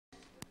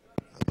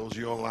Those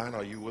of you online,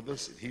 are you with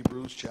us? In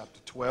Hebrews chapter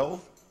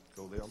 12.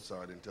 Go there. I'm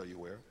sorry, I didn't tell you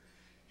where.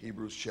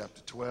 Hebrews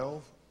chapter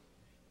 12.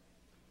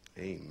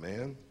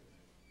 Amen.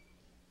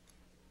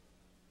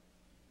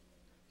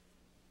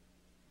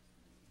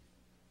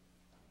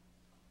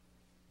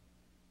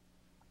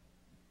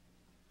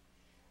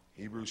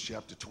 Hebrews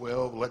chapter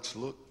 12. Let's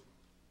look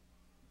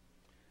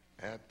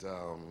at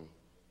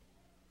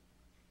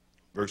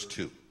verse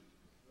 2.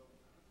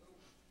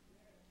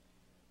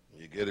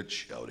 You get it?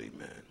 Shout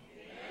amen.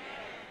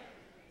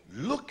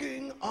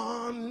 Looking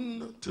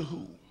on to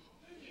who?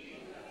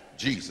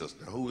 Jesus.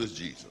 Now, who is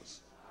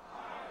Jesus?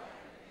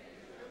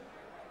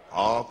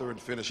 Author and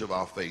finisher of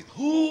our faith.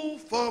 Who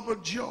for the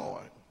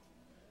joy.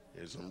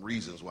 There's some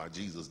reasons why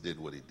Jesus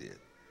did what he did.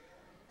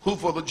 Who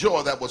for the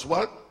joy that was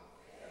what?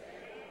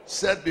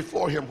 Set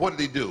before him. What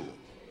did he do?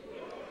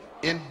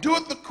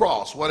 Endured the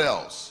cross. What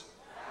else?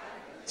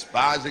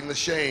 Despising the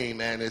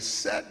shame, and is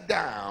set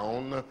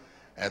down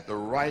at the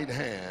right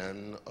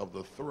hand of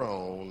the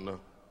throne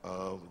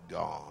of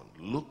God,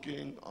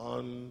 looking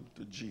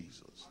unto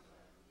Jesus,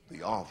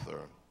 the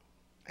author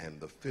and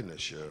the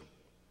finisher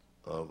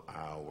of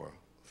our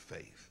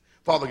faith.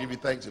 Father, I give you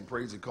thanks and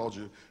praise and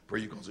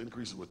pray you cause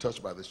increases we're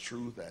touched by this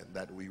truth and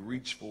that we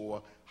reach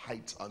for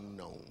heights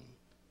unknown.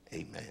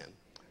 Amen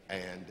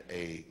and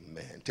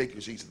amen. Take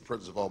your seats in the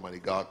presence of Almighty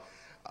God.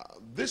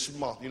 This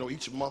month,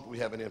 each month we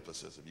have an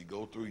emphasis. If you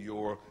go through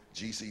your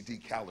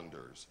GCT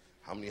calendars,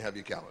 how many have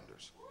your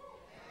calendars?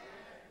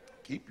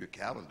 Keep your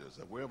calendars.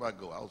 Wherever I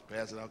go, I was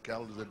passing out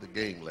calendars at the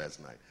game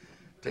last night.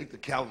 Take the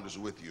calendars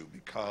with you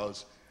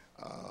because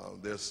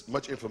there's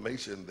much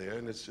information there,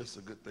 and it's just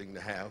a good thing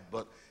to have.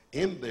 But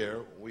in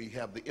there, we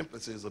have the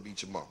emphasis of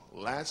each month.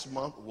 Last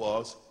month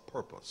was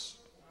purpose.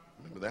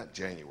 Remember that?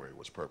 January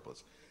was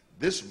purpose.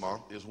 This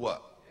month is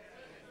what?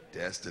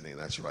 Destiny.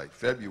 That's right.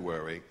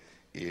 February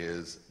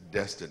is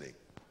destiny.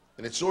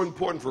 And it's so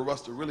important for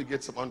us to really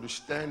get some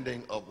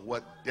understanding of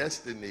what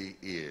destiny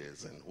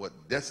is and what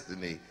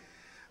destiny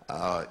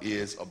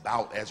is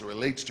about as it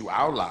relates to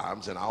our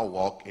lives and our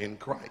walk in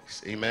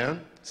Christ. Amen?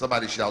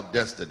 Somebody shout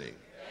destiny.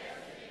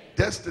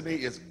 Destiny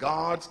is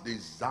God's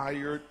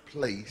desired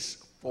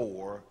place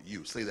for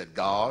you. Say that,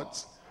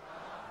 God's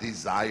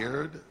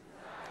desired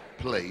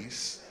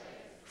place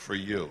for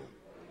you.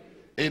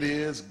 It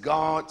is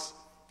God's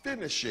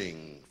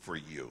finishing for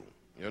you.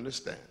 You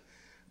understand?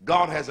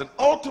 God has an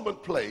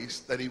ultimate place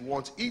that he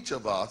wants each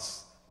of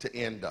us to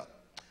end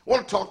up. I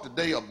want to talk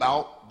today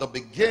about the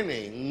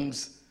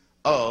beginnings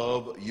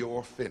of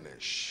your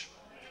finish.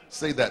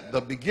 Say that,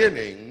 the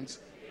beginnings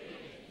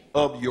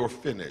of your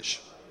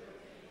finish.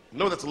 I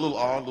know that's a little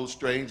odd, a little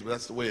strange, but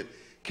that's the way it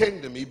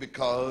came to me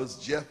because,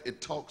 Jeff,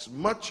 it talks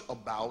much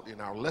about, in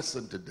our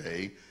lesson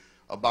today,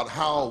 about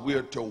how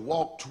we're to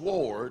walk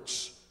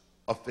towards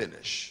a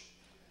finish.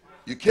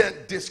 You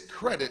can't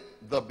discredit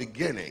the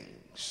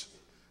beginnings.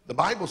 The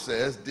Bible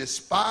says,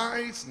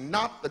 despise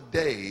not the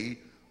day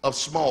of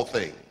small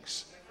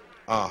things.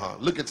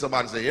 Look at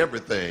somebody and say,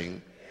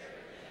 everything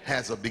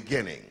has a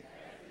beginning.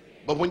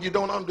 But when you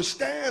don't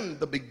understand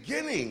the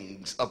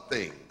beginnings of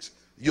things,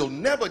 you'll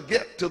never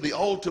get to the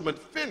ultimate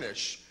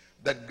finish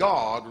that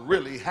God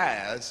really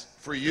has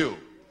for you.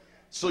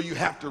 So you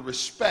have to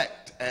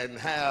respect and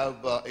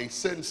have a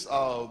sense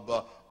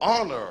of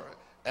honor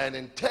and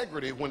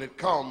integrity when it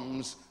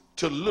comes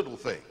to little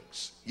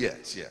things.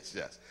 Yes, yes,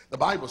 yes. The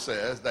Bible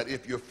says that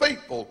if you're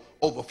faithful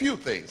over few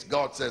things,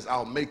 God says,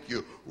 I'll make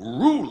you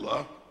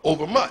ruler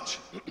over much.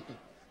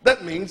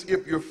 That means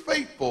if you're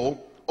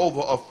faithful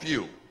over a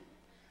few,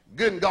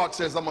 good, and God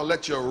says, I'm going to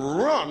let you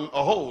run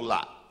a whole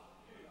lot.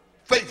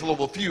 Faithful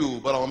over few,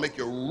 but I'll make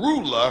you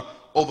ruler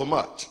over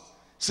much.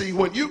 See,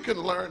 when you can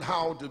learn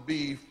how to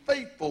be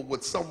faithful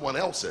with someone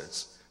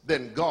else's,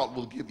 then God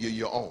will give you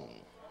your own.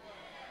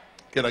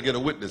 Can I get a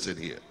witness in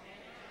here?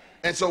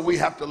 And so we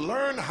have to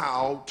learn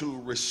how to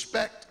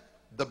respect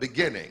the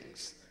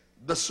beginnings,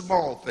 the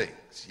small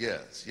things.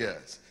 Yes,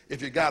 yes.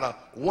 If you got a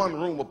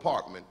one-room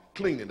apartment,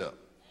 clean it up.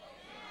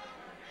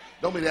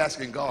 Don't be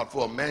asking God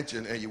for a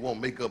mansion and you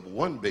won't make up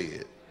one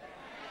bed.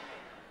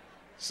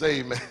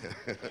 Say, man,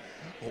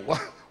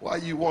 why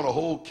you want a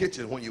whole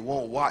kitchen when you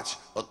won't watch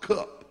a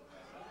cup?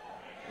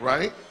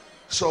 Right?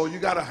 So you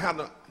got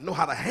to know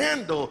how to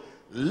handle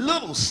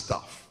little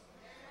stuff.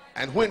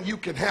 And when you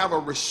can have a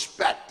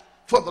respect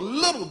for the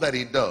little that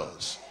he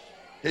does,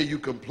 here you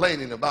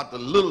complaining about the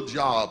little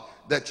job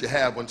that you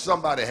have when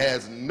somebody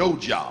has no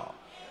job.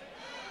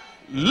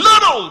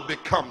 Little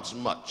becomes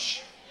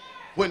much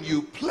when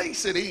you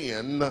place it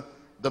in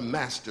the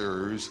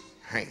master's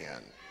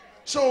hand.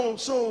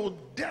 So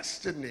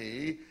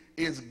destiny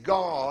is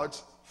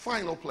God's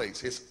final place,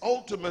 his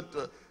ultimate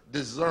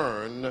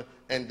discern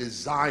and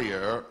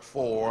desire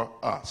for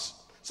us.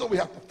 So we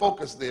have to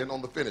focus then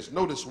on the finish.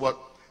 Notice what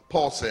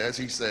Paul says.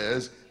 He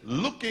says,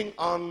 looking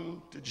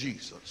unto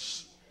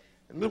Jesus.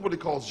 And look what he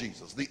calls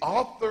Jesus, the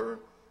author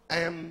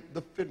and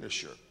the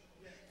finisher.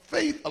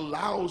 Faith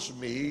allows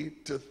me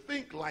to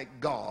think like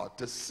God,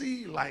 to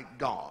see like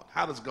God.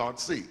 How does God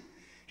see?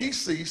 He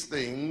sees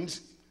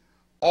things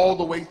all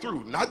the way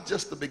through. Not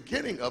just the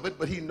beginning of it,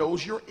 but he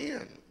knows your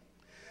end.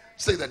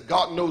 Say that,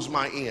 God knows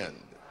my end.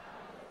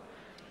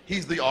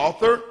 He's the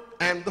author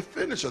and the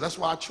finisher. That's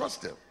why I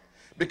trust him.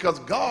 Because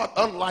God,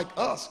 unlike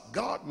us,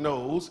 God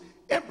knows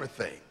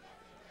everything.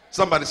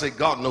 Somebody say,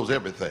 God knows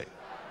everything.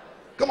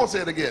 Come on, say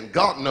it again.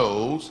 God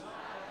knows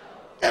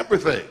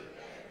everything.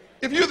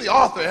 If you're the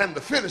author and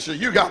the finisher,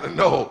 you got to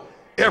know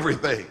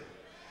everything.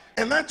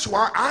 And that's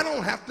why I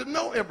don't have to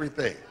know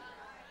everything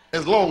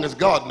as long as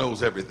God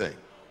knows everything.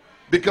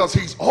 Because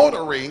he's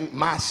ordering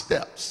my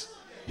steps.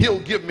 He'll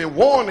give me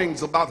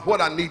warnings about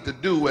what I need to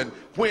do and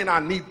when I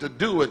need to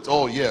do it.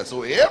 Oh, yeah.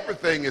 So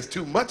everything is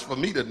too much for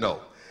me to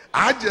know.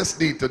 I just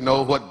need to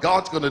know what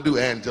God's going to do,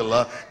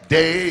 Angela,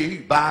 day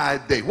by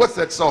day. What's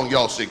that song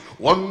y'all sing?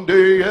 One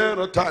day at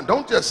a time.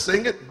 Don't just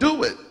sing it.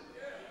 Do it.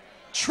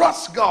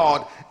 Trust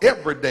God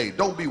every day.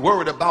 Don't be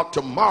worried about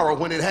tomorrow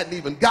when it hadn't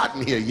even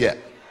gotten here yet.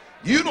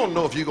 You don't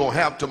know if you're going to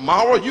have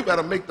tomorrow. You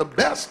better make the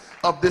best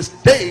of this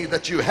day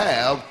that you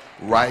have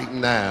right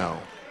now.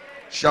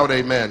 Shout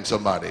amen,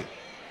 somebody.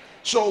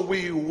 So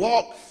we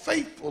walk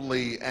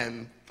faithfully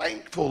and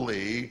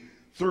thankfully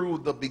through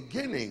the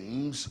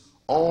beginnings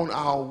on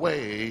our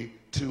way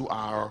to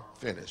our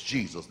finish.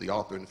 Jesus, the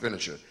author and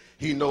finisher.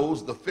 He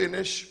knows the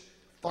finished,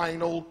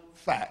 final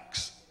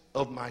facts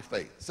of my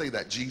faith. Say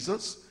that.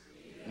 Jesus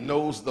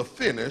knows the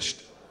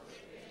finished,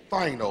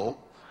 final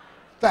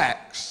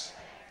facts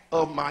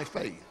of my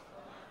faith.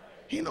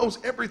 He knows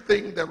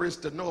everything there is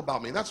to know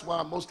about me. That's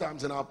why most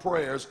times in our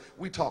prayers,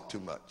 we talk too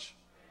much.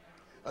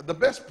 The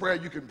best prayer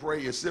you can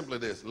pray is simply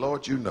this: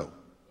 Lord, you know.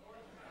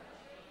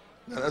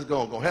 Now that's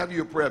going to have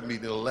you a prayer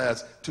meeting in the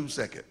last 2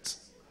 seconds.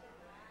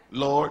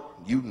 Lord,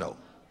 you know.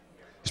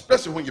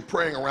 Especially when you're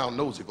praying around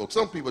nosy folks.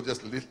 Some people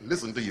just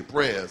listen to your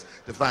prayers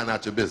to find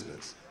out your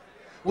business.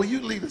 Will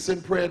you lead us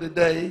in prayer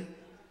today?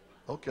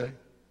 Okay,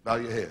 bow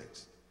your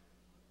heads.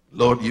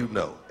 Lord, you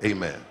know.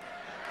 Amen.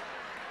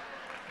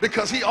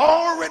 Because he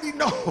already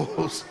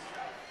knows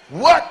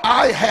what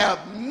I have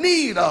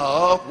need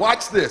of.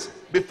 Watch this.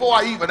 Before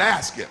I even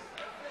ask him.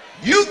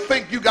 You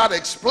think you got to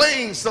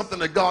explain something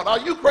to God. Are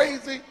you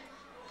crazy?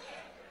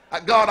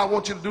 God, I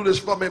want you to do this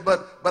for me,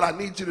 but I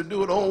need you to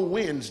do it on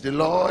Wednesday,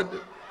 Lord.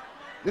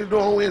 You do it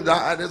on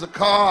Wednesday. There's a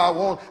car I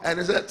want, and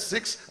it's at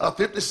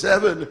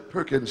 657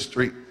 Perkins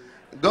Street.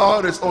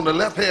 God is on the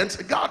left hand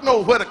side. God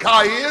knows where the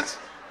car is.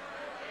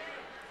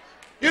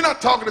 You're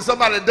not talking to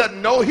somebody that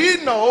doesn't know. He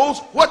knows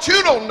what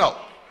you don't know.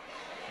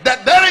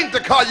 That ain't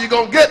the car you're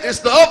going to get. It's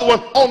the other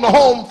one on the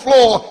home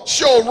floor,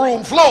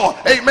 showroom floor.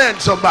 Amen,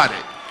 somebody.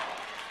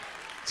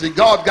 See,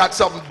 God got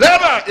something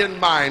better in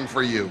mind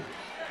for you.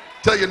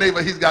 Tell your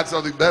neighbor he's got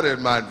something better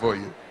in mind for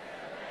you.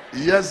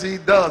 Yes, he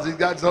does. He's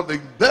got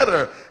something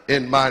better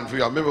in mind for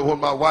you. I remember when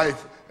my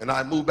wife and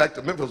I moved back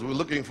to Memphis, we were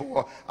looking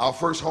for our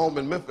first home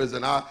in Memphis,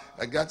 and I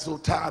got so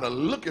tired of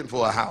looking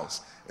for a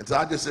house. And so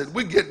I just said,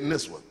 we're getting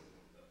this one.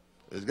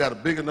 It's got a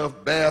big enough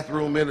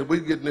bathroom in it. We're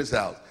getting this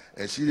house.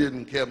 And she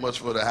didn't care much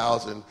for the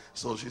house, and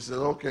so she said,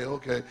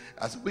 okay.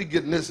 I said, we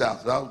getting this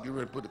house. I was getting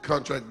ready to put the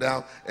contract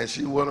down, and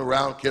she went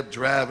around, kept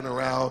driving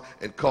around,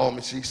 and called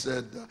me. She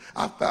said,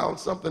 I found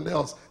something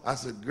else. I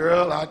said,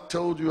 girl, I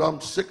told you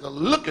I'm sick of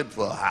looking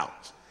for a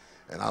house.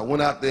 And I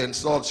went out there and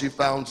saw that she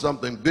found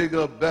something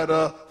bigger,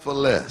 better, for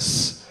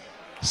less.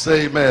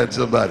 Say amen,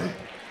 somebody.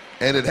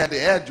 And it had the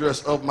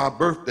address of my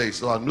birthday,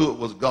 so I knew it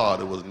was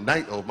God. It was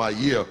night of my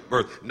year of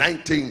birth.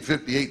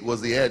 1958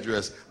 was the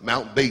address,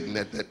 Mount Baden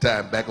at that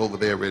time, back over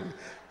there in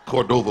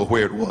Cordova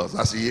where it was.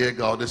 I said, yeah,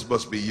 God, this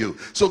must be you.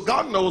 So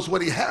God knows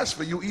what he has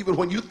for you even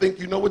when you think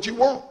you know what you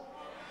want.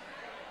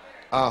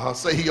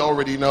 Say he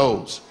already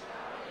knows.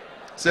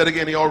 Say it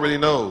again, he already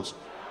knows.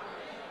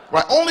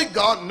 Right, only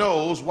God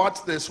knows,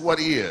 watch this, what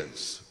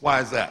is.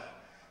 Why is that?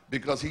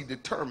 Because he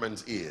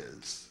determines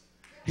is.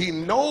 He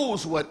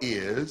knows what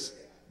is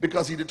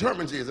because he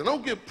determines is. And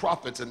don't give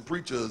prophets and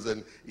preachers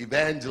and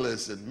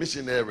evangelists and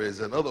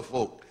missionaries and other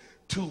folk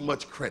too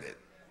much credit.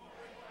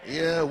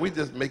 Yeah, we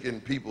just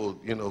making people,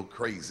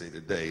 crazy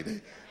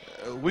today.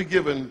 We're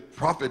giving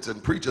prophets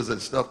and preachers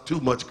and stuff too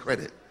much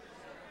credit.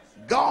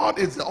 God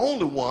is the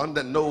only one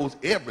that knows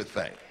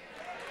everything.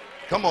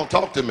 Come on,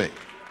 talk to me.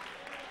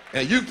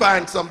 And you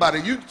find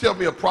somebody, you tell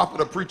me a prophet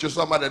or preacher,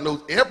 somebody that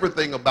knows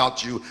everything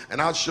about you, and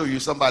I'll show you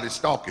somebody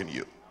stalking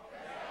you.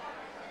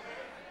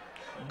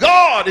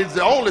 God is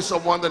the only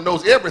someone that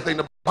knows everything.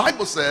 The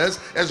Bible says,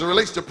 as it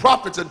relates to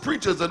prophets and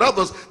preachers and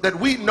others, that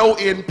we know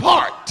in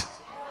part.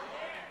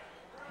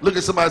 Look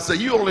at somebody and say,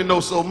 you only know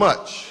so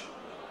much.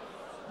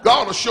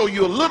 God will show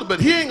you a little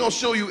bit. He ain't going to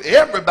show you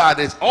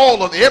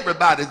all of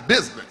everybody's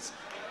business,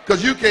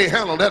 because you can't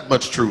handle that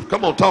much truth.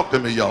 Come on, talk to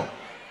me, y'all.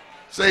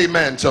 Say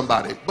amen,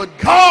 somebody. But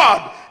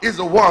God is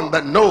the one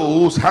that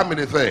knows how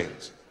many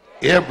things?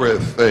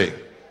 Everything.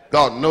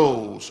 God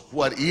knows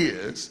what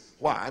is.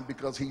 Why?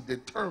 Because he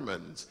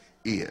determines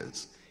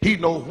is. He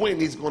knows when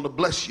he's going to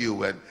bless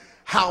you and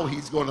how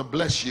he's going to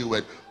bless you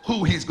and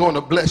who he's going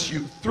to bless you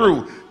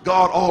through.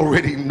 God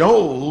already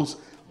knows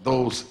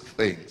those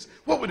things.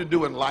 What we're to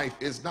do in life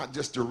is not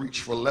just to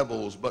reach for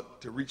levels, but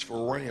to reach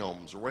for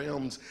realms.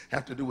 Realms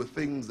have to do with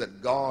things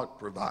that God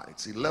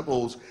provides. See,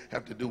 levels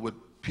have to do with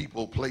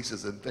people,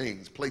 places, and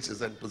things,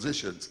 places and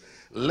positions.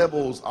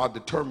 Levels are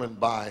determined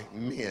by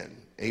men.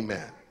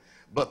 Amen.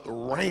 But the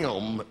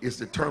realm is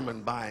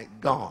determined by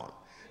God.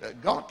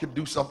 God can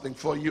do something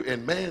for you,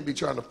 and man be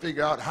trying to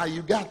figure out how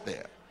you got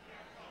there.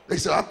 They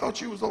said, I thought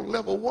you was on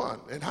level 1.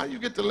 And how you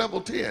get to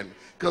level 10?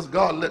 Because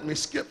God let me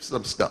skip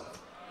some stuff.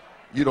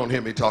 You don't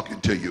hear me talking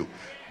to you.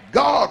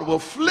 God will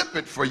flip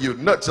it for you.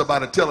 Nuts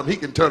about it. Tell him he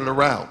can turn it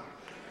around.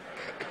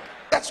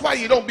 That's why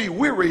you don't be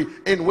weary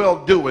in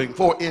well-doing,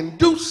 for in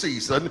due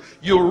season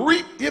you'll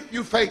reap if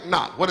you faint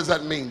not. What does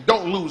that mean?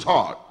 Don't lose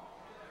heart.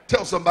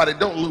 Tell somebody,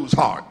 don't lose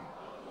heart.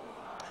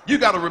 You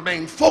got to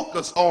remain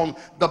focused on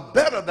the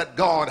better that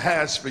God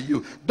has for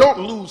you. Don't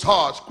lose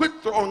heart. Quit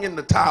throwing in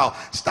the towel.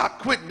 Stop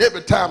quitting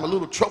every time a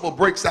little trouble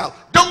breaks out.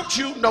 Don't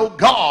you know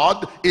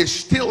God is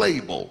still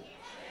able?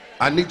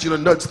 I need you to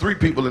nudge 3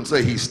 people and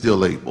say he's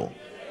still able.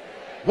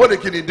 What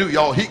can he do,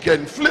 y'all? He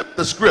can flip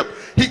the script.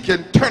 He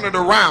can turn it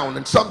around.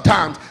 And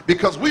sometimes,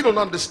 because we don't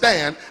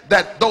understand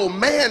that though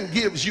man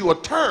gives you a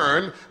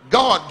turn,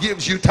 God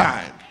gives you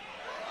time.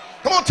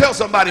 Come on, tell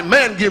somebody,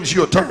 man gives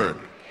you a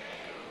turn,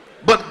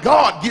 but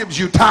God gives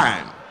you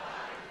time.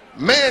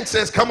 Man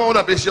says, come on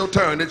up, it's your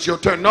turn, it's your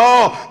turn.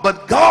 No,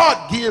 but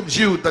God gives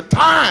you the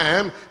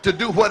time to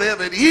do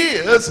whatever it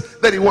is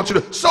that he wants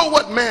you to. So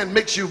what man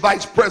makes you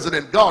vice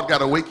president, God got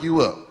to wake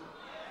you up.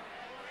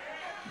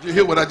 Did you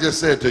hear what I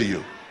just said to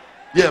you?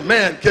 Yeah,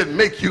 man can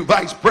make you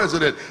vice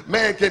president.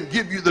 Man can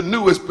give you the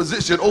newest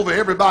position over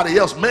everybody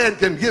else. Man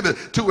can give it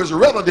to his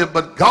relative,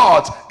 but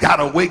God's got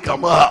to wake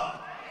him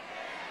up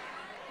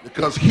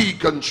because he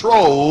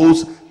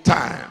controls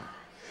time.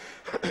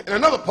 And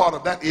another part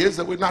of that is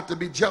that we're not to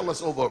be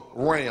jealous over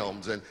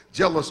realms and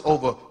jealous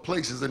over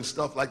places and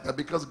stuff like that,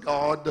 because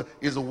God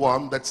is the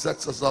one that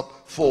sets us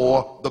up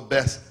for the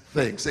best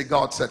thing. Say,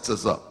 God sets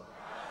us up.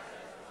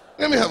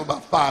 Let me have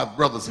about 5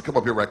 brothers to come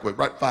up here right quick.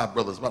 Right, 5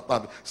 brothers, about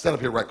 5. Stand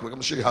up here right quick. I'm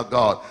gonna show you how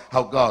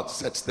God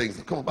sets things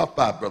up. Come on, about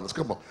 5 brothers.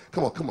 Come on.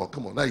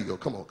 There you go.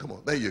 Come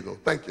on. There you go.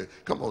 Thank you.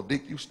 Come on,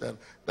 Deke, you stand.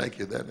 Thank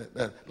you.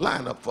 That.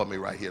 Line up for me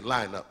right here.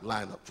 Line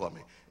up for me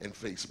and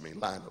face me.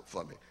 Line up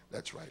for me.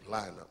 That's right.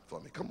 Line up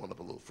for me. Come on up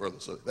a little further.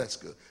 So that's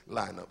good.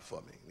 Line up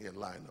for me. Yeah,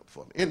 line up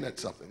for me. Isn't that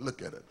something?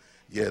 Look at it.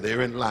 Yeah,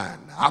 they're in line.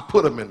 I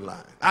put them in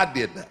line. I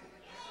did that.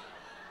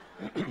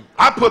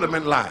 I put them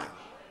in line.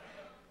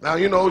 Now,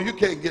 you know, you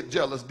can't get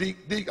jealous.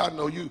 Deke, I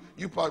know you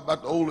probably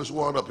about the oldest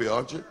one up here,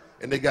 aren't you?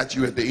 And they got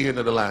you at the end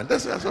of the line.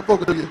 That's what I'm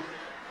supposed to do.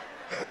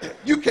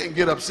 You can't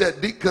get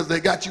upset, Deke, because they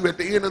got you at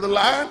the end of the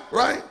line,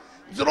 right?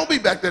 So don't be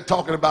back there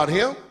talking about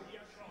him.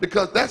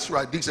 Because that's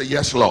right. Deke said,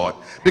 yes, Lord.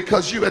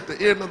 Because you at the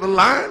end of the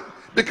line.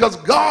 Because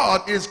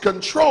God is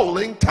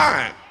controlling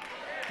time.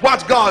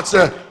 Watch God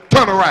say,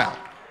 turn around.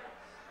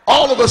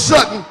 All of a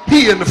sudden,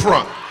 he in the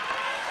front.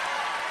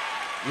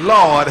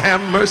 Lord, have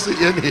mercy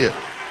in here.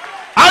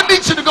 I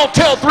need you to go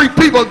tell 3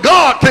 people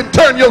God can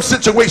turn your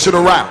situation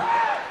around.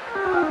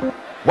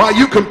 While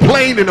you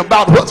complaining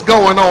about what's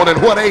going on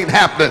and what ain't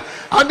happening,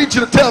 I need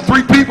you to tell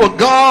 3 people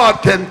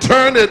God can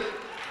turn it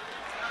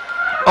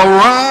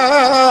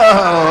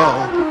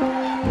around.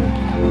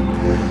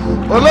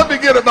 Well, let me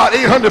get about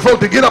 800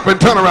 folks to get up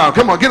and turn around.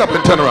 Come on, get up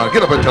and turn around.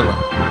 Get up and turn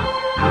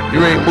around.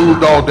 You ain't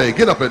moved all day.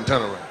 Get up and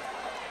turn around.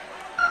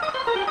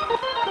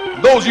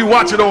 Those you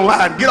watching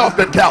online, get off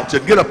that couch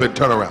and get up and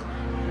turn around.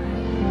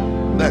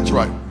 That's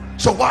right.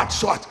 So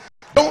watch.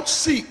 Don't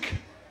seek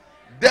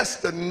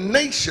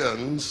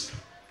destinations,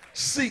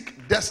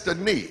 seek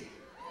destiny.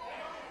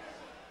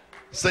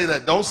 Say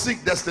that. Don't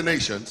seek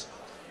destinations,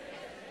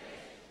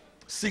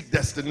 seek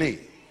destiny.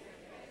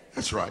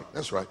 That's right.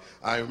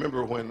 I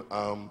remember when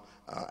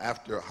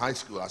after high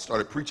school, I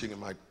started preaching in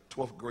my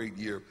 12th grade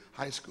year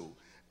high school,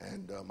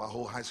 and my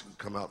whole high school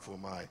come out for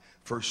my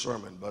first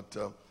sermon. But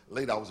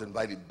later I was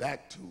invited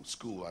back to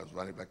school. I was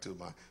invited back to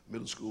my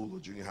middle school or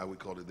junior high, we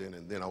called it then,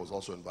 and then I was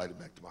also invited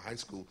back to my high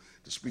school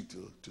to speak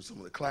to some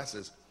of the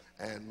classes.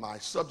 And my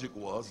subject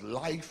was,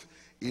 life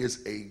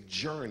is a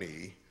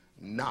journey,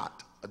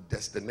 not a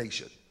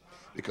destination.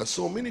 Because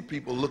so many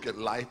people look at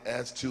life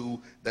as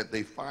to that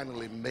they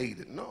finally made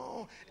it.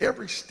 No,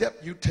 every step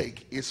you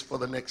take is for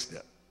the next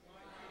step.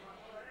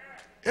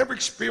 Every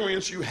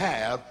experience you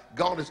have,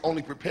 God is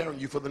only preparing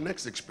you for the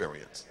next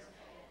experience.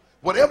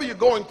 Whatever you're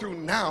going through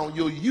now,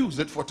 you'll use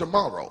it for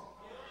tomorrow.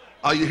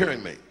 Are you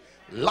hearing me?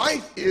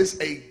 Life is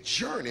a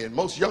journey, and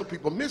most young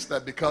people miss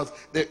that because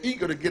they're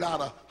eager to get out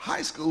of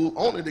high school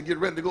only to get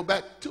ready to go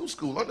back to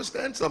school.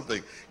 Understand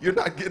something. You're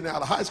not getting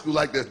out of high school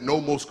like there's no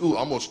more school.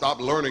 I'm going to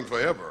stop learning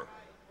forever.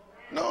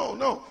 No.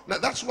 Now,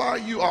 that's why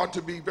you are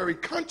to be very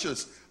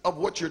conscious of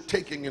what you're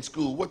taking in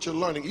school, what you're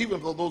learning. Even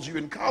for those of you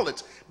in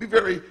college, be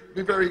very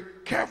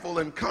careful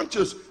and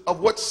conscious of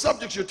what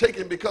subjects you're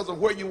taking because of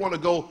where you want to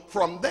go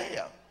from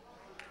there.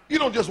 You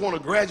don't just want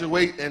to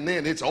graduate and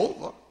then it's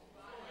over.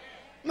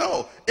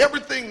 No,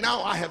 everything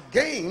now I have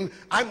gained,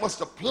 I must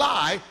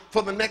apply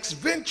for the next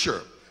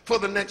venture. for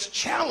the next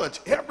challenge.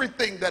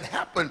 Everything that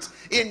happens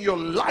in your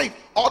life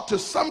ought to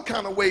some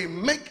kind of way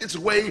make its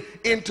way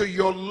into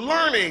your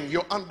learning,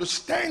 your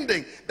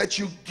understanding, that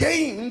you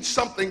gain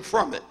something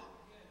from it.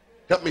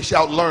 Help me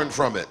shout, learn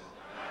from it.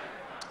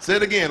 Say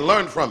it again,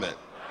 learn from it.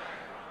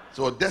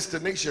 So a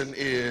destination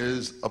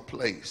is a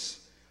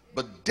place,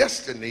 but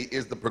destiny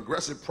is the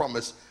progressive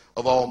promise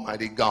of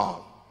Almighty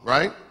God,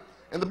 right?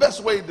 And the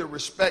best way to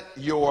respect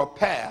your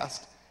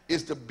past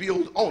is to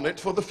build on it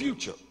for the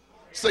future.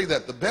 Say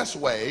that. The best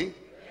way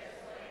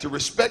to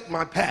respect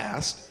my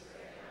past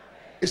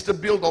is to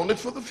build on it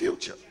for the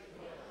future.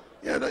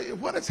 Yeah,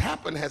 what has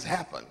happened,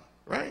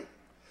 right?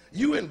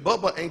 You and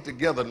Bubba ain't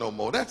together no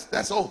more.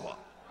 That's over.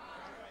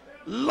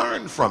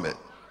 Learn from it.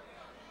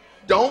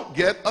 Don't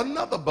get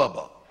another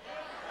Bubba.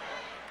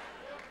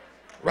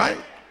 Right?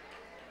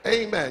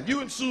 Amen.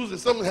 You and Susie,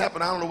 something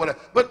happened, I don't know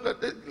what,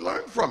 but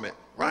learn from it,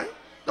 right?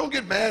 Don't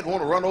get mad,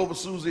 want to run over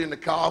Susie in the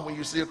car when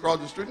you see her across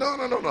the street.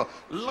 No.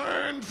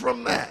 Learn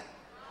from that.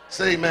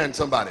 Say amen,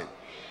 somebody.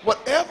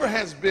 Whatever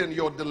has been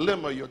your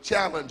dilemma, your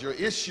challenge, your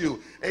issue,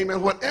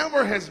 amen,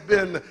 whatever has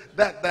been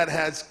that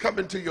has come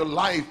into your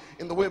life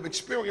in the way of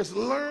experience,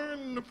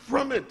 learn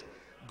from it.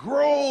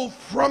 Grow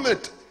from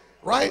it,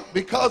 right?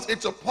 Because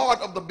it's a part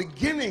of the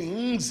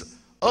beginnings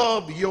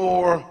of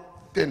your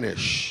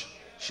finish.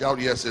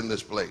 Shout yes in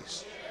this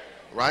place,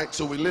 right?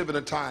 So we live in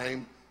a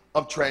time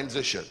of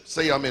transition.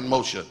 Say I'm in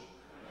motion.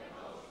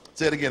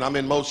 Say it again, I'm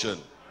in motion.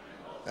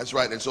 That's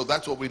right. And so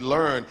that's what we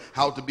learn,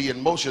 how to be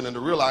in motion and to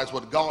realize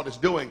what God is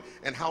doing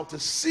and how to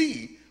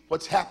see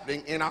what's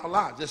happening in our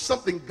lives. There's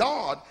something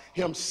God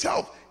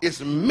himself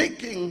is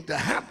making to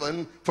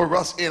happen for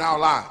us in our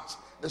lives.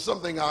 There's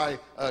something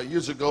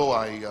years ago,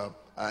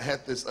 I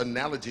had this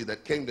analogy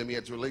that came to me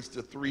as it relates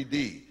to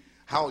 3D,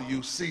 how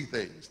you see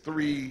things,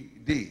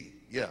 3D,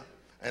 yeah.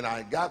 And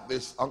I got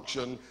this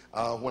unction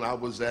when I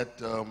was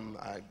at,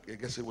 I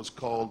guess it was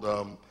called,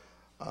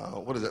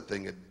 what is that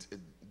thing at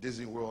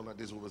Disney World? Not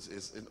Disney World,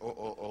 it's in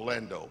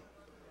Orlando.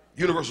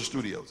 Universal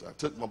Studios. I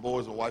took my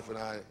boys, my wife and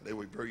I, they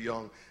were very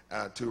young,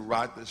 to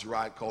ride this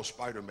ride called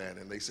Spider-Man.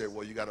 And they said,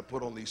 well, you got to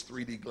put on these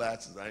 3D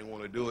glasses. I didn't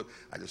want to do it.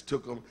 I just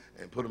took them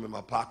and put them in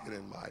my pocket,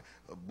 and my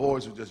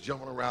boys were just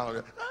jumping around.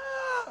 And,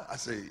 I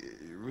say,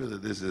 really,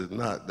 this is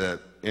not that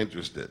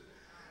interested.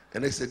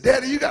 And they said,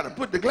 Daddy, you got to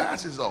put the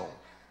glasses on.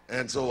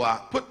 And so I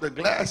put the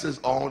glasses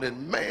on,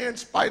 and man,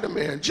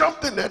 Spider-Man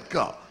jumped in that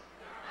car.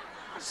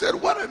 I said,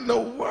 what in the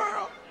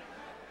world?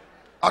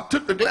 I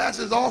took the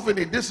glasses off, and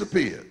he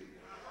disappeared.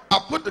 I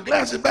put the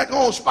glasses back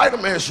on,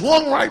 Spider-Man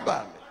swung right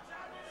by me.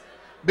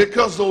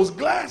 Because those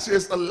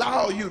glasses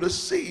allow you to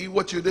see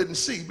what you didn't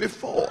see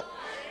before.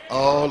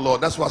 Oh,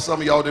 Lord, that's why some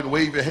of y'all didn't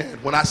wave your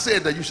hand. When I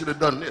said that, you should have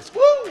done this.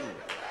 Woo!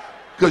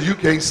 Because you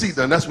can't see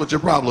them. That's what your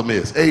problem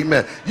is.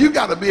 Amen. You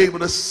got to be able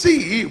to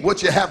see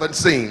what you haven't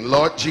seen,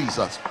 Lord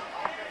Jesus.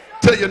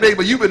 Tell your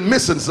neighbor, you've been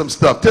missing some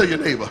stuff. Tell your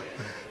neighbor.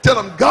 Tell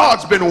them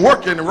God's been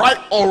working right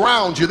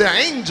around you. There are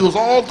angels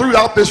all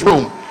throughout this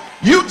room.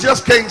 You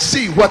just can't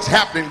see what's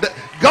happening.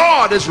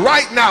 God is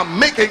right now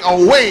making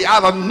a way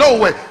out of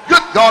nowhere.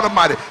 Good God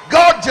Almighty.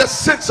 God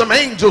just sent some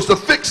angels to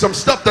fix some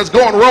stuff that's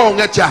going wrong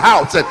at your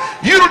house. And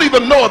you don't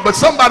even know it, but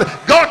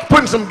God's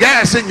putting some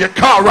gas in your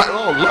car right.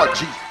 Oh, Lord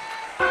Jesus.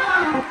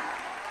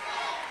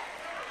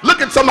 Look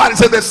at somebody and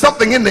say there's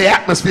something in the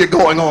atmosphere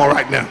going on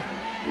right now.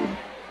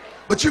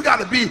 But you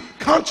got to be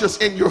conscious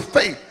in your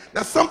faith.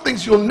 Now, some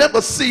things you'll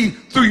never see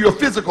through your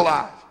physical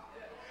eyes.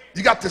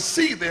 You got to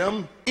see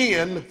them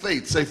in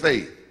faith. Say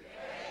faith.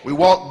 We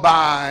walk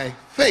by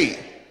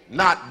faith,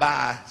 not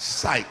by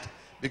sight,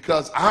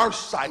 because our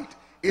sight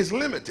is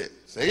limited.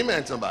 Say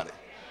amen, somebody.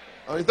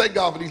 I mean, thank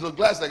God for these little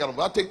glasses I got on. If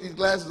I take these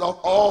glasses off,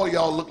 all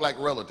y'all look like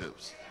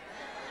relatives.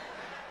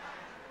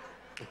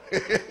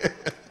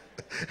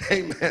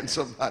 Amen,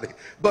 somebody.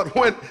 But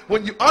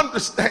when you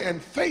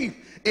understand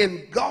faith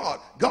in God,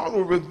 God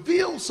will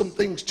reveal some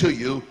things to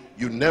you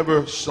you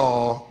never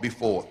saw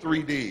before.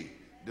 3D,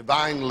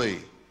 divinely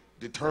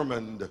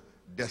determined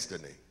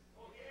destiny.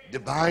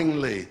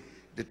 Divinely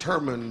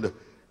determined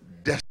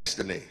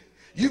destiny.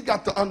 You've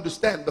got to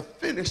understand the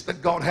finish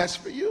that God has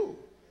for you.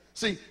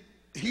 See,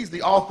 he's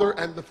the author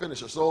and the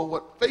finisher. So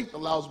what faith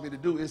allows me to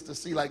do is to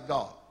see like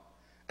God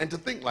and to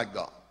think like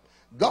God.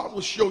 God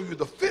will show you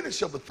the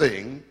finish of a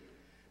thing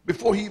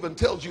before he even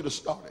tells you to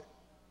start it.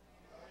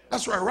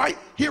 That's right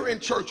here in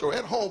church or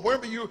at home,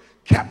 wherever you're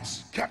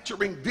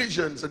capturing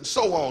visions and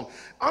so on,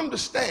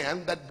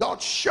 understand that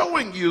God's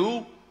showing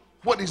you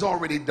what he's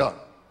already done.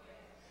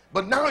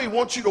 But now he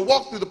wants you to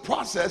walk through the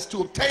process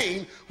to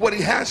obtain what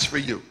he has for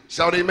you.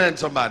 Shout amen,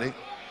 somebody.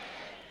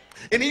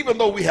 And even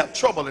though we have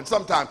trouble, and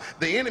sometimes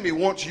the enemy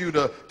wants you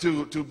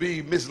to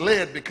be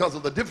misled because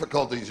of the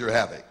difficulties you're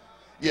having.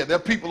 Yeah, there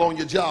are people on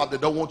your job that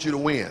don't want you to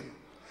win.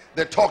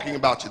 They're talking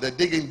about you. They're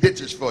digging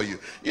ditches for you.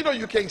 You know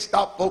you can't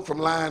stop folk from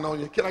lying on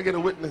you. Can I get a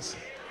witness?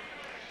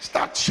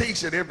 Stop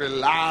chasing every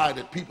lie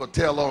that people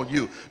tell on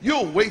you.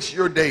 You'll waste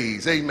your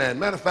days. Amen.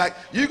 Matter of fact,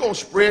 you're going to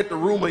spread the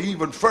rumor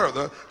even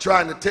further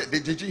trying to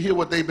did you hear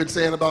what they've been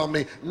saying about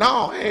me?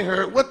 No, I ain't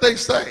heard what they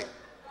say.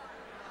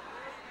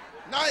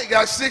 Now you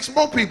got 6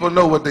 more people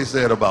know what they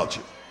said about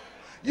you.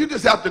 You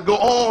just have to go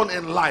on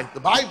in life. The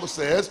Bible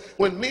says,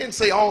 when men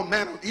say all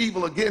manner of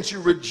evil against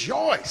you,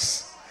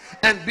 rejoice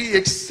and be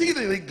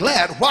exceedingly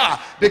glad. Why?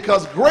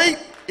 Because great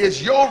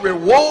is your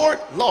reward,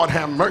 Lord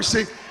have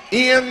mercy,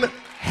 in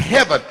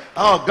heaven.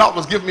 Oh, God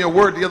was giving me a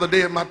word the other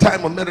day in my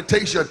time of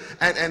meditation,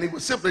 and he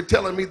was simply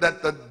telling me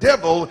that the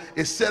devil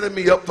is setting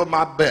me up for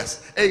my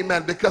best.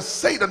 Amen. Because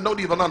Satan don't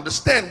even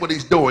understand what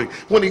he's doing.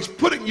 When he's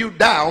putting you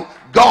down,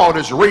 God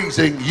is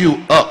raising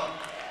you up.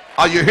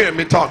 Are you hearing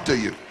me talk to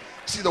you?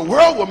 See, the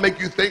world will make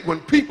you think when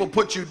people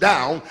put you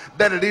down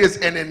that it is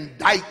an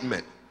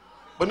indictment.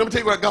 But let me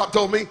tell you what God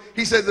told me.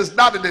 He says it's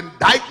not an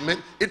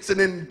indictment, it's an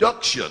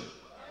induction.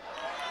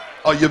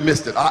 Oh, you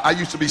missed it. I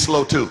used to be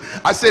slow too.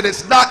 I said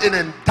it's not an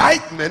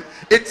indictment,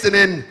 it's an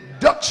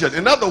induction.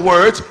 In other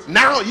words,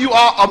 now you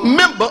are a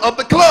member of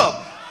the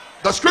club.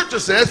 The scripture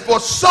says, for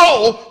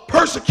so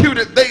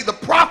persecuted they the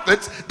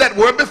prophets that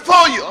were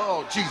before you.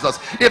 Oh, Jesus.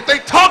 If they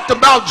talked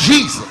about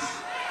Jesus,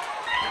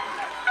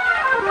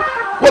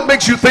 what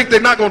makes you think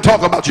they're not going to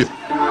talk about you?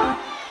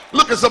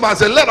 Look at somebody and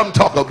say, let them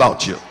talk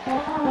about you.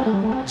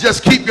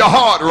 Just keep your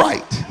heart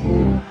right.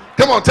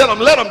 Come on, tell them,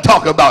 let them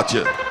talk about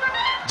you.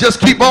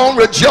 Just keep on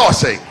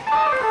rejoicing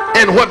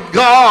in what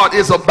God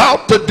is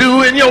about to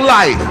do in your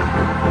life.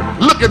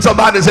 Look at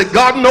somebody and say,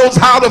 God knows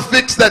how to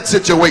fix that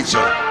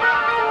situation.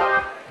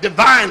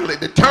 Divinely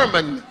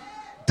determined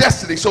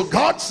destiny. So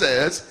God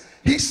says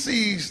he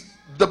sees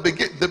the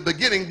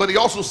beginning, but he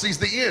also sees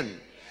the end.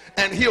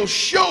 And he'll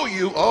show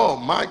you, oh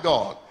my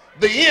God,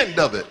 the end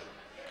of it.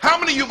 How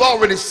many of you have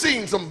already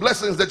seen some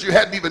blessings that you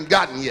hadn't even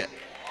gotten yet?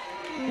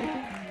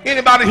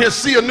 Anybody here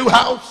see a new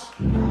house?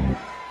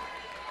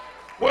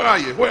 Where are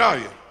you? Where are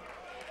you?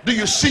 Do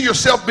you see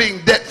yourself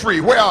being debt free?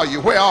 Where are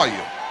you? Where are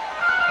you?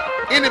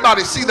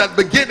 Anybody see that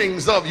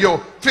beginnings of your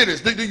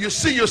finish? Do you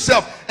see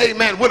yourself,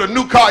 amen, with a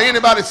new car?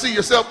 Anybody see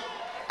yourself?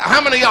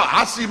 How many of y'all?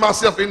 I see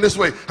myself in this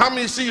way. How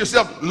many see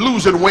yourself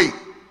losing weight?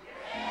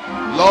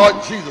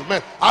 Lord Jesus,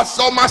 man. I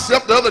saw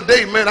myself the other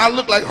day, man. I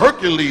looked like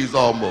Hercules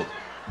almost.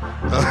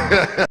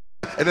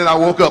 And then I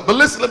woke up. But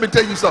listen, let me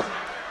tell you something.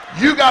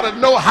 You got to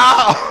know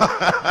how.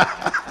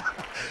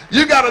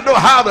 You got to know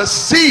how to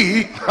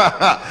see.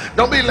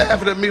 Don't be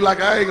laughing at me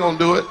like I ain't going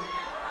to do it.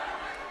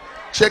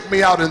 Check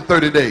me out in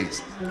 30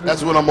 days.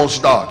 That's when I'm going to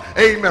start.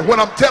 Amen. What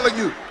I'm telling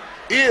you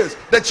is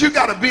that you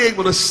got to be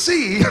able to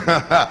see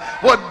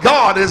what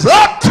God is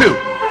up to.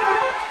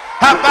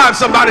 High five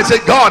somebody, say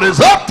God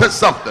is up to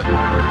something.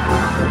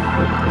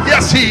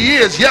 Yes, he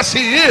is. Yes,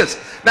 he is.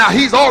 Now,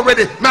 he's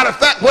already, matter of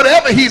fact,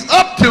 whatever he's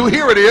up to,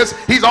 here it is,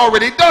 he's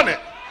already done it.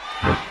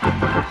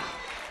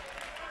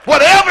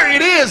 Whatever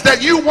it is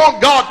that you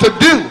want God to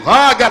do,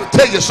 I got to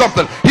tell you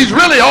something, he's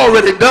really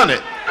already done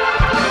it.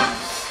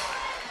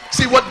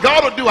 See, what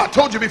God will do, I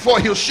told you before,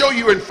 he'll show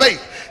you in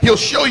faith. He'll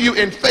show you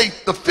in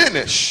faith the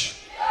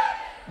finish.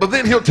 But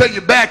then he'll tell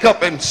you back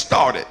up and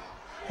start it.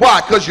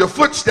 Why? Because your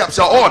footsteps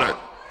are ordered.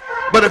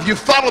 But if you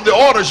follow the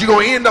orders, you're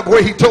going to end up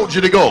where he told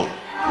you to go.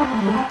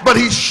 But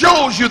he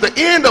shows you the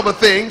end of a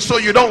thing so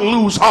you don't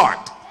lose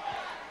heart.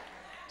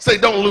 Say,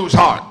 don't lose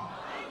heart.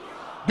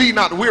 Be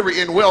not weary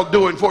in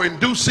well-doing, for in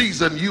due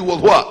season you will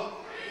what?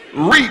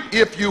 Reap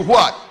if you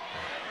what?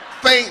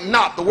 Faint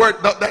not. The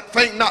word that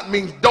faint not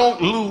means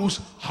don't lose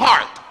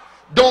heart.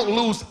 Don't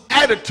lose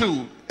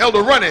attitude.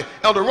 Elder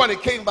Runny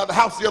came by the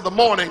house the other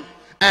morning,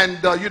 and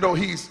you know,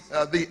 he's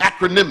the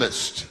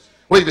acronymist.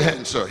 Wave your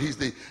hand, sir. He's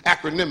the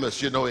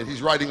acronymist, you know, and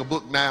he's writing a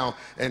book now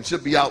and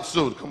should be out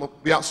soon.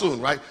 Be out soon,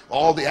 right?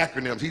 All the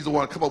acronyms. He's the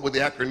one to come up with the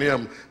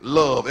acronym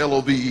LOVE,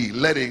 L-O-V-E,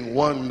 letting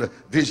one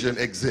vision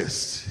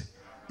exist.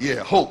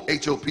 Yeah, hope,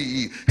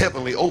 H-O-P-E,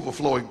 heavenly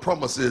overflowing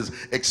promises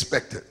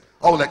expected.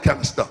 All that kind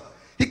of stuff.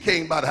 He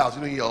came by the house.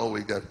 You know, he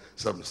always got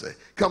something to say.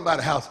 Come by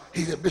the house.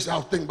 He said, Bishop, I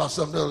was thinking about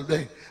something the other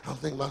day. I was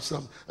thinking about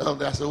something the other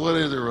day. I said, what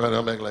is it, Ronnie?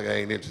 I'm acting like I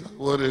ain't interested.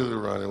 What is it,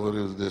 Ronnie? What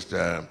is it this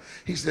time?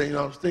 He said, you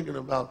know, I was thinking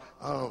about,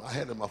 I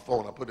had it in my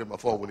phone. I put it in my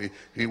phone when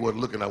he wasn't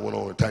looking. I went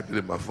on and typed it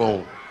in my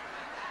phone.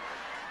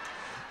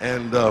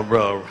 And,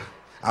 bro,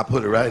 I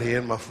put it right here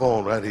in my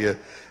phone, right here.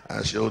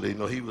 I showed it. You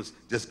know, he was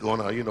just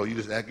going out. You know, you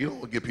just act. You don't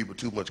want to give people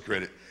too much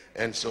credit.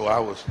 And so I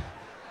was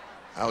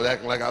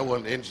acting like I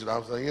wasn't interested. I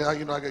was like, yeah,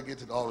 you know, I got to get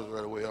to the orders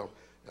right away.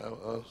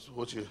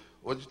 What you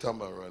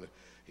talking about, Ronnie?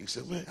 He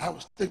said, man, I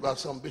was thinking about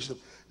something, Bishop,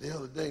 the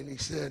other day, and he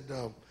said,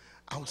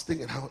 I was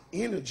thinking how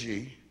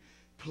energy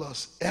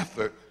plus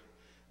effort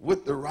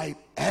with the right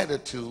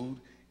attitude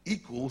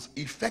equals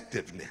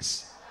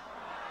effectiveness.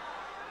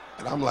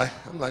 And I'm like,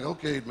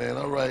 okay, man,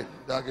 all right,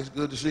 Doc, it's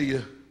good to see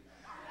you.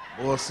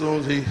 Boy, as soon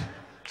as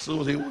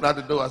he went out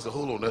the door, I said,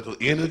 hold on, that's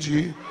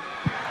energy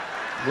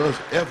plus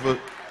effort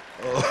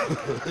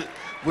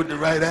with the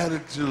right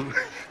attitude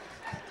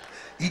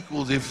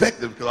equals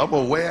effective, because I'm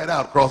going to wear it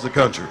out across the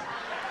country.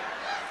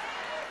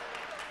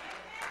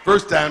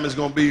 First time it's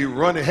going to be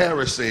Ronnie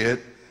Harris said.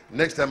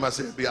 Next time I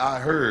said it'll be I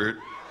heard.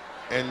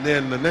 And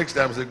then the next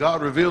time I said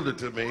God revealed it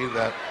to me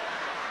that,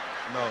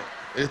 no,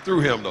 it's through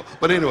him though.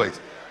 But anyways,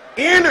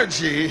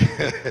 energy,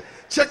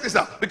 check this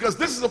out, because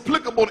this is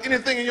applicable to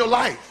anything in your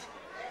life.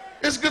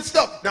 It's good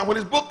stuff. Now, when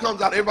his book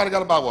comes out, everybody got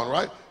to buy one,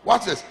 right?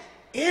 Watch this.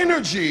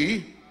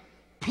 Energy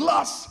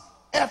plus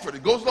effort.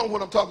 It goes on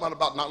what I'm talking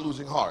about not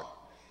losing heart.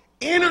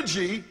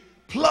 Energy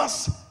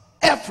plus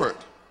effort.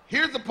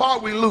 Here's the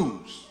part we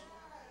lose.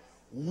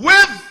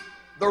 With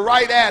the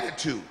right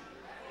attitude.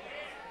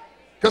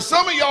 Because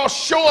some of y'all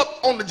show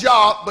up on the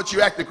job, but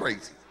you acting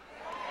crazy.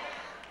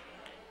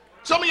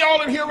 Some of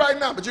y'all in here right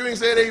now, but you ain't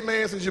said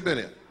amen since you've been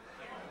here.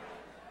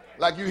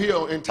 Like you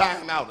here in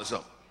time out or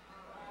something.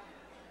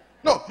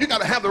 No, you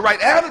got to have the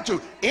right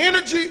attitude.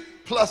 Energy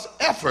plus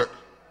effort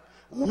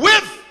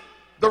with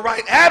the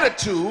right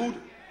attitude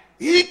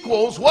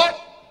equals what?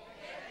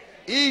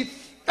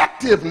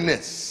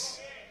 Effectiveness.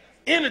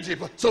 Energy.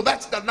 So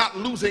that's the not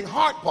losing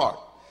heart part.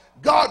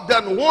 God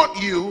doesn't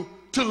want you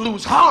to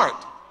lose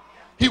heart.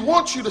 He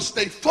wants you to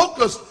stay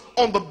focused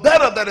on the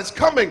better that is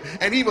coming.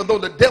 And even though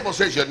the devil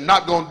says you're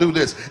not going to do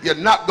this, you're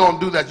not going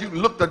to do that, you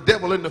look the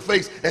devil in the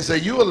face and say,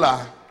 you a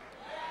lie.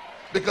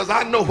 Because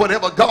I know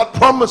whatever God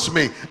promised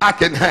me, I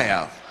can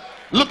have.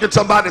 Look at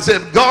somebody and say,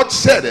 if God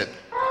said it,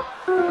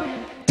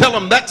 tell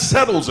him that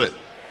settles it.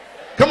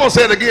 Come on,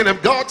 say it again.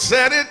 If God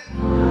said it,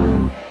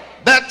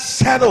 that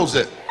settles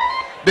it.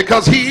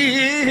 Because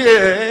he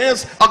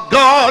is a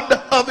God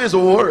of his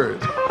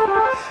word.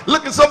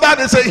 Look at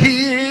somebody and say,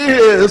 he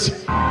is.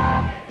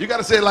 You got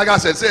to say it like I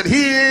said. Say it.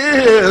 He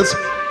is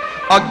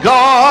a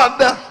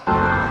God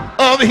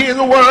of his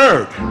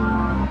word.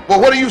 Well,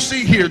 what do you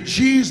see here?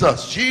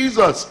 Jesus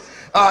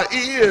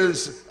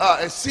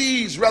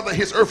sees rather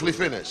his earthly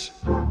finish.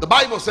 The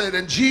Bible said,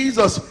 and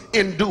Jesus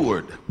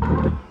endured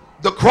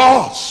the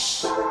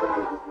cross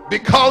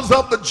because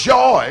of the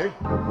joy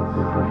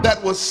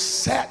that was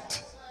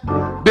set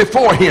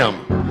before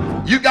him.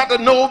 You got to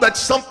know that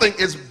something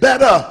is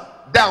better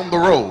down the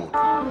road,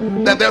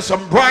 that there's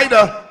some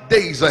brighter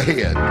days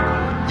ahead.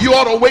 You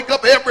ought to wake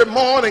up every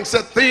morning and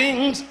say,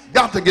 things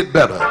got to get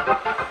better.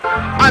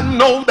 I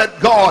know that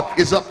God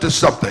is up to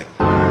something.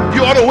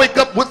 You ought to wake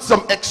up with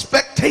some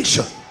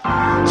expectation.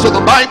 So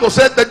the Bible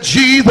said that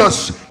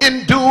Jesus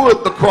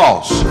endured the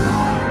cross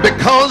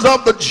because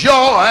of the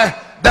joy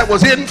that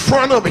was in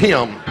front of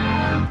him.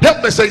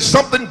 Help me say,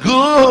 something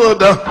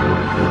good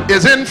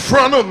is in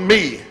front of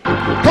me.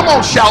 Come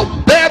on,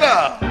 shout,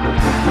 better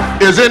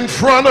is in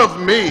front of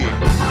me.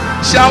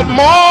 Shout,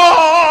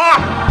 more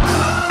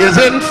is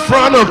in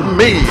front of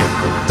me.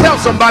 Tell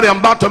somebody, I'm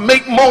about to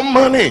make more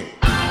money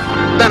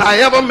than I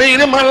ever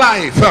made in my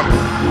life.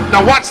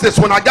 Now watch this.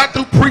 When I got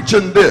through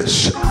preaching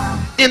this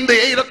in the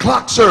 8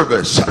 o'clock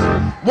service,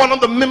 one of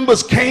the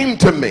members came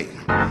to me,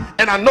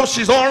 and I know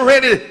she's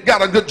already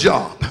got a good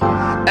job.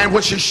 And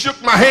when she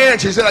shook my hand,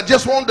 she said, I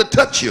just wanted to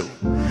touch you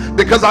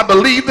because I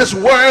believe this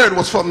word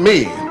was for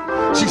me.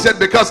 She said,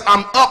 because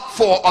I'm up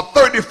for a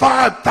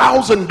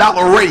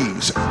 $35,000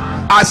 raise.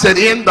 I said,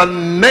 in the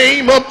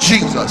name of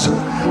Jesus,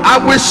 I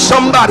wish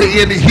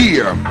somebody in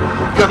here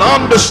could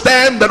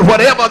understand that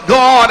whatever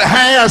God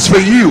has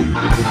for you,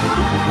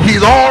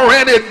 he's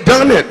already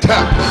done it.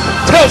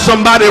 Tell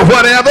somebody,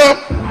 whatever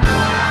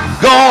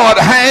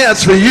God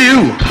has for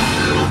you,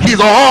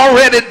 he's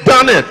already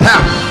done it.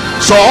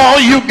 So all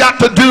you got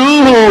to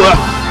do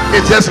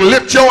is just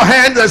lift your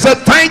hands and say,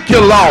 thank you,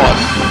 Lord.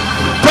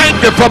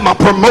 Thank you for my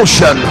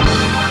promotion.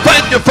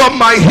 Thank you for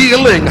my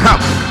healing.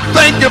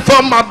 Thank you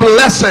for my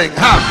blessing.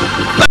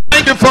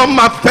 Thank you for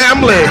my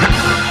family.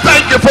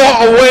 Thank you for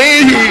a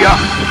way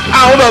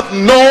out of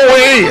no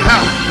way.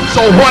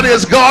 So what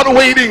is God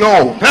waiting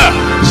on?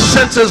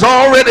 Since it's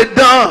already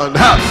done,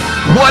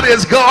 what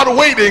is God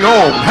waiting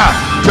on?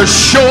 To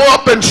show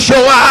up and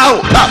show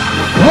out.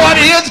 What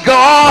is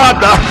God?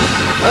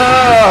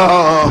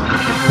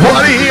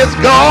 What is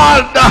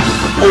God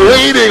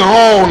waiting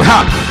on?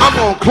 I'm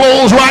going to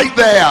close right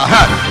there.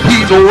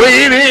 He's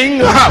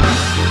waiting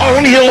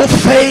on your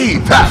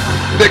faith,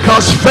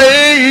 because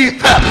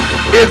faith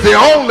is the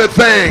only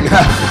thing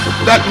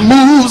that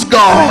moves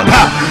God.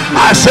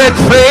 I said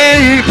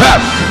faith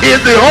is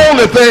the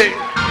only thing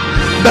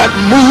that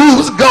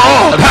moves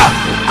God.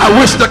 I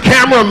wish the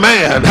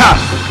cameraman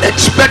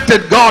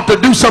expected God to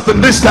do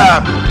something this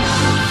time.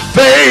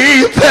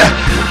 Faith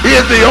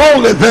is the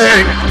only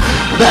thing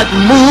that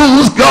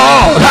moves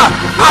God.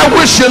 I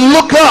wish you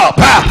look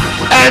up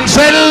and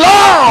say,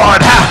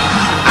 Lord,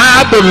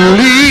 I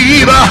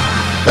believe.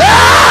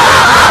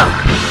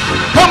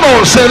 Come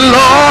on, say,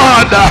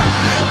 Lord,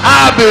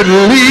 I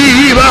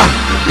believe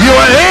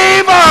you're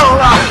able.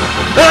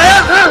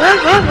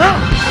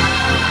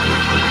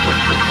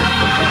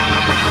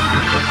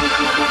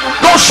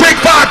 Go shake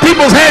 5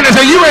 people's hands and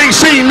say, you ain't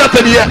seen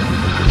nothing yet.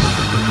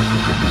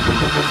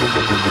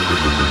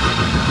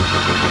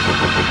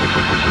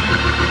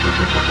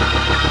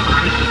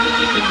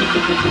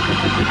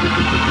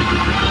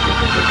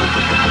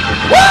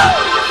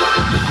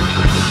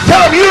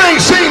 Tell them you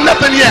ain't seen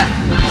nothing yet.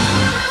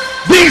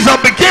 These are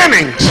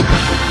beginnings,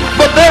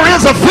 but there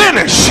is a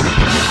finish.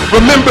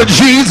 Remember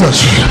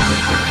Jesus.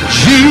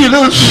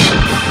 Jesus,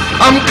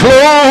 I'm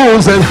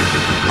closing.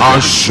 I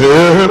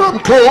said I'm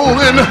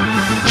closing.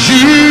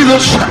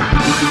 Jesus,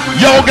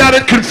 y'all got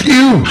it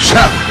confused.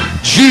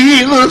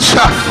 Jesus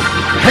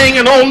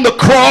hanging on the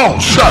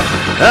cross.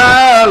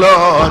 Ah,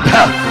 Lord.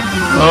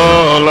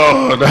 Oh,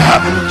 Lord.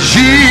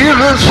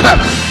 Jesus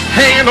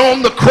hanging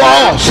on the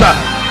cross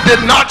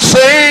did not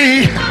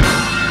say,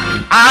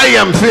 I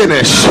am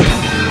finished.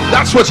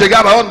 That's what you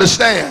got to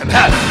understand.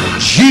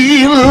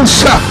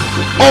 Jesus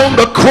on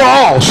the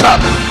cross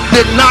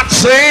did not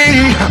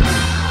say,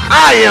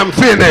 I am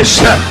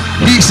finished.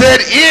 He said,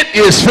 it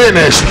is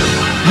finished.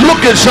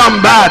 Look at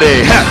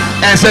somebody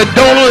and say,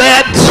 don't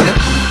let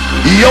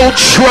your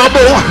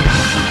trouble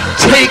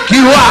take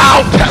you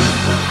out.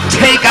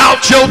 Take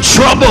out your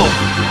trouble.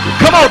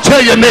 Come on, tell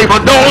your neighbor,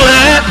 don't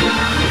let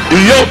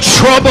your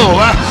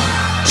trouble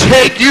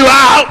take you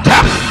out.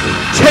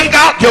 Take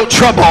out your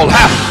trouble.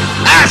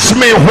 Ask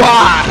me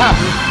why.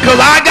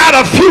 Because I got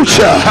a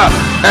future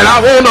and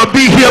I want to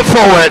be here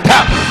for it.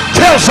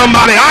 Tell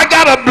somebody, I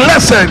got a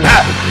blessing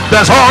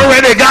that's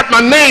already got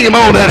my name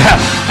on it.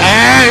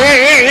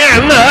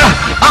 And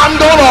I'm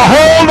going to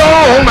hold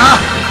on.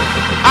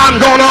 I'm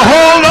going to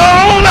hold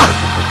on.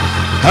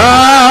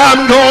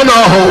 I'm going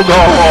to hold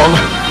on.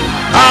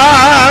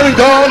 I'm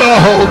going to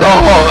hold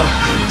on.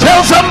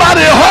 Tell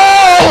somebody,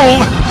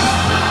 hold.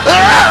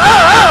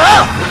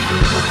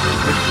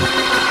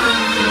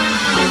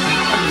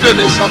 I'm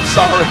finished. I'm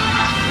sorry.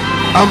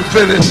 I'm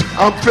finished.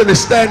 I'm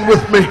finished. Stand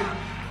with me.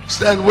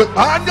 Stand with me.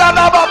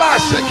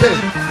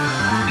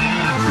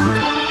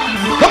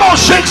 Come on,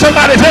 shake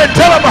somebody's head.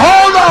 Tell them,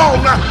 hold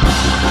on.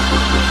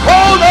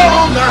 Hold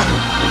on.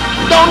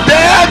 Don't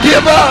dare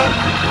give up.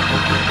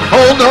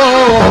 Hold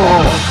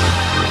on.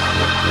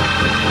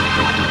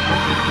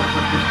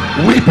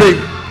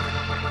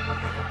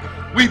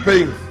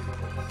 Weeping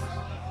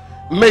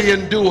may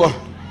endure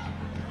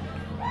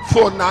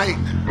for a night.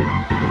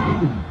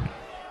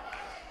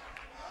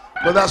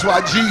 But that's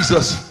why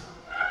Jesus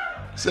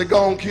said,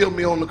 go and kill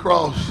me on the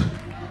cross.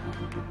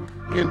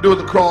 He endured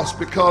the cross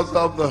because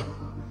of the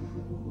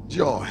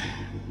joy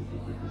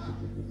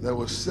that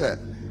was set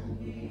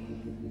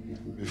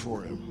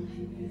before him.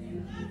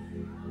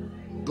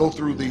 Go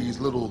through these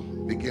little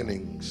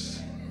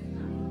beginnings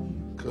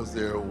because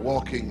they're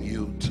walking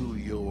you to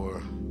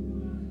your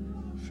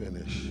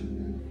finish.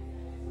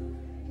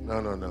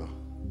 No.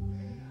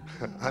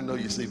 I know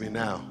you see me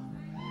now,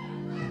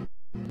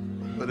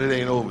 but it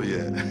ain't over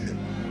yet.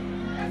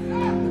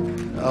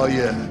 Oh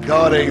yeah,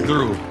 God ain't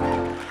through.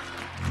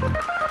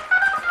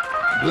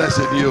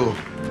 Blessed you.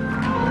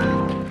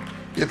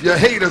 If your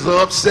haters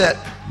are upset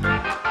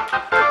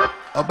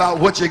about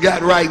what you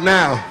got right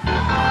now,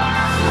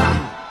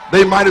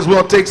 they might as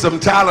well take some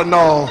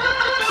Tylenol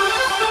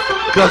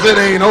because it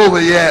ain't over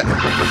yet.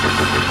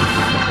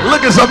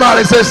 Look at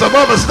somebody and say, some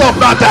other stuff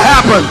about to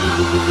happen.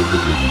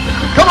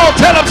 Come on,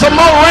 tell them some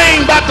more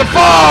rain about to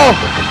fall.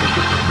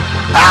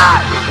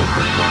 Ah!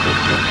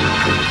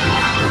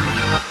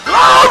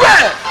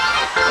 Glory!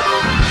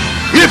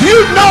 If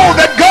you know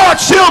that God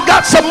still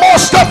got some more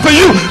stuff for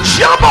you,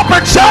 jump up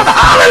and shout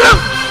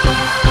hallelujah.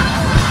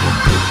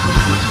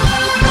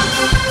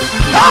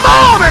 Come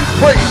on and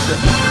praise him.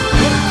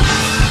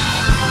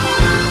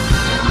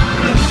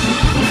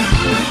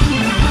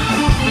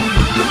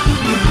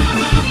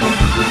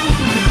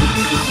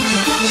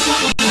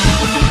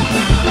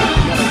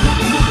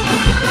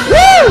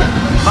 Woo!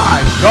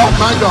 My God,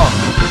 my God.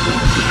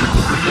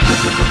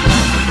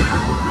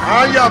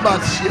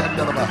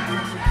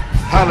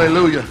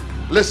 Hallelujah.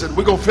 Listen,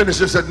 we're going to finish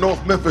this at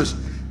North Memphis.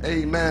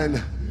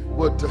 Amen.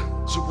 What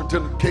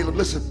Superintendent Caleb,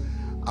 listen,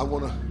 I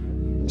want to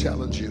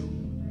challenge you,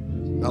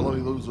 not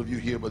only those of you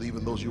here, but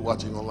even those you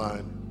watching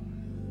online,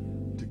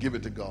 to give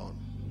it to God.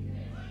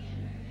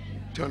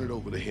 Turn it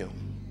over to him.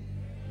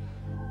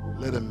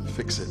 Let him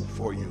fix it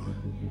for you.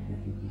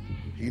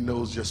 He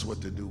knows just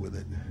what to do with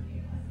it.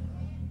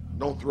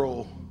 Don't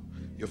throw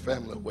your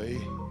family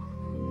away.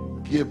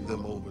 Give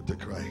them over to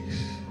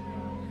Christ.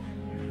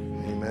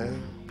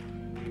 Amen.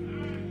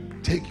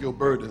 Take your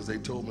burdens, they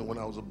told me when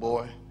I was a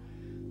boy,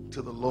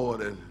 to the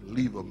Lord and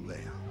leave them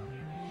there.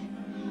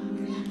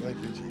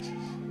 Thank you, Jesus.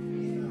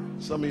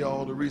 Some of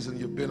y'all, the reason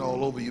you've been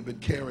all over, you've been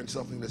carrying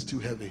something that's too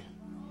heavy.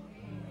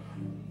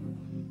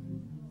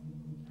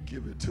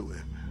 Give it to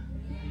him.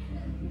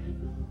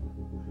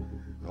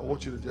 I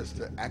want you to just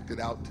to act it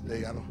out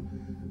today. I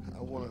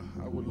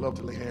would love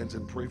to lay hands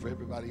and pray for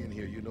everybody in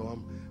here. You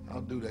know,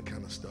 I'll do that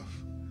kind of stuff.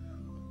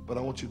 But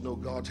I want you to know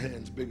God's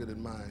hand's bigger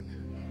than mine.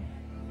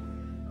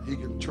 He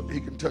can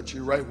touch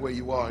you right where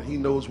you are, and he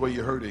knows where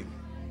you're hurting.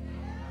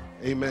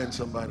 Amen,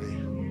 somebody.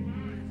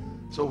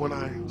 So when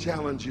I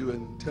challenge you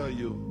and tell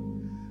you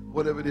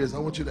whatever it is, I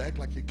want you to act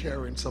like you're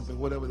carrying something,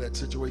 whatever that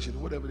situation,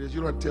 whatever it is.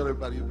 You don't have to tell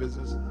everybody your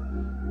business.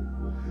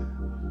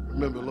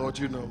 Remember, Lord,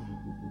 you know.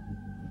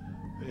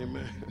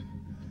 Amen.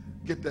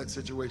 Get that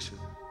situation.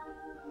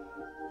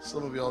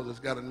 Some of y'all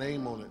just got a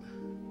name on it.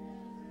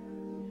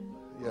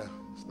 Yeah,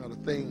 it's not a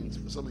thing.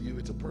 For some of you,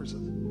 it's a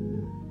person.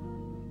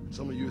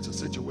 Some of you, it's a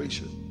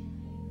situation.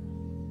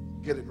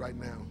 Get it right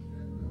now.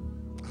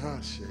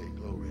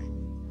 Glory.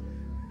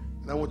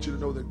 And I want you to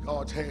know that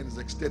God's hand is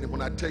extended.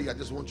 When I tell you, I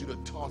just want you to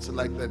toss it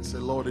like that and say,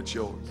 Lord, it's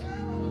yours.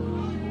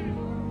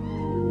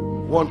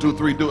 1, 2,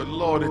 3, do it.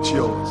 Lord, it's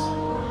yours.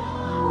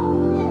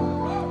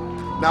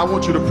 Now I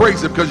want you to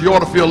praise him because you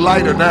ought to feel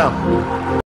lighter now.